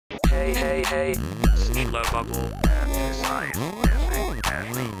hey, sneak love bubble, science,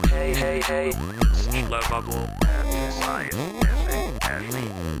 hey, sneak love bubble, science,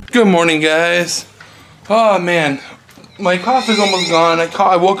 Good morning, guys. Oh man, my cough is almost gone.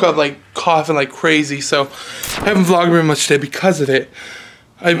 I woke up like coughing like crazy, so I haven't vlogged very much today because of it.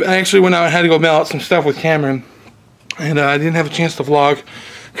 I actually went out and had to go mail out some stuff with Cameron, and I didn't have a chance to vlog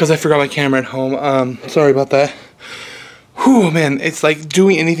because I forgot my camera at home. Sorry about that. Whew, man, it's like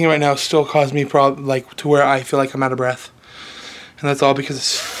doing anything right now still caused me like to where I feel like I'm out of breath. And that's all because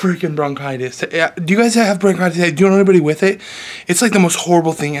it's freaking bronchitis. Do you guys have bronchitis? Do you know anybody with it? It's like the most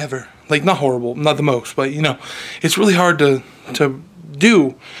horrible thing ever. Like, not horrible, not the most, but you know, it's really hard to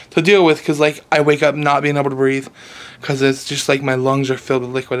deal with because like I wake up not being able to breathe because it's just like my lungs are filled with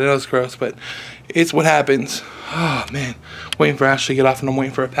liquid. I know it's gross, but it's what happens. Oh man, waiting for Ashley to get off, and I'm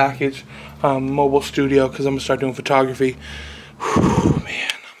waiting for a package. Mobile studio because I'm gonna start doing photography. Whew, man,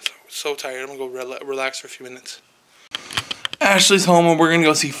 I'm so tired. I'm gonna go relax for a few minutes. Ashley's home and we're gonna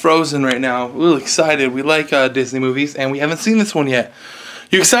go see Frozen right now. We're really excited. We like Disney movies and we haven't seen this one yet.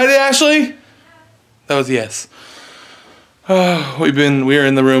 You excited, Ashley? That was yes. We are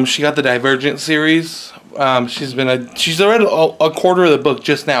in the room. She got the Divergent series. She's read a quarter of the book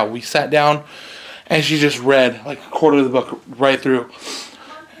just now. We sat down and she just read like a quarter of the book right through.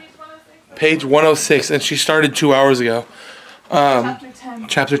 Page 106, and she started 2 hours ago.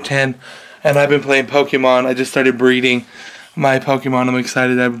 Chapter 10. And I've been playing Pokemon. I just started breeding my Pokemon. I'm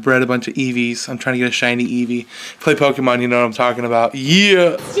excited. I've bred a bunch of Eevees. I'm trying to get a shiny Eevee. Play Pokemon, you know what I'm talking about.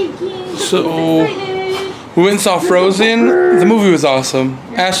 Yeah! So, we went and saw Frozen. The movie was awesome.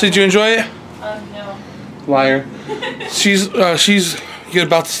 Ashley, did you enjoy it? No. Liar. She's about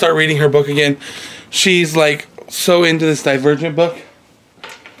to start reading her book again. She's like so into this Divergent book.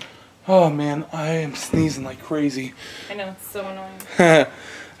 Oh man, I am sneezing like crazy. I know, it's so annoying.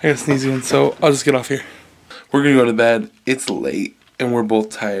 I got sneezing, so I'll just get off here. We're gonna go to bed. It's late, and we're both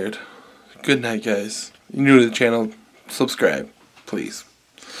tired. Good night, guys. You're new to the channel, subscribe, please.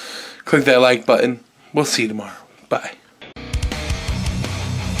 Click that like button. We'll see you tomorrow. Bye.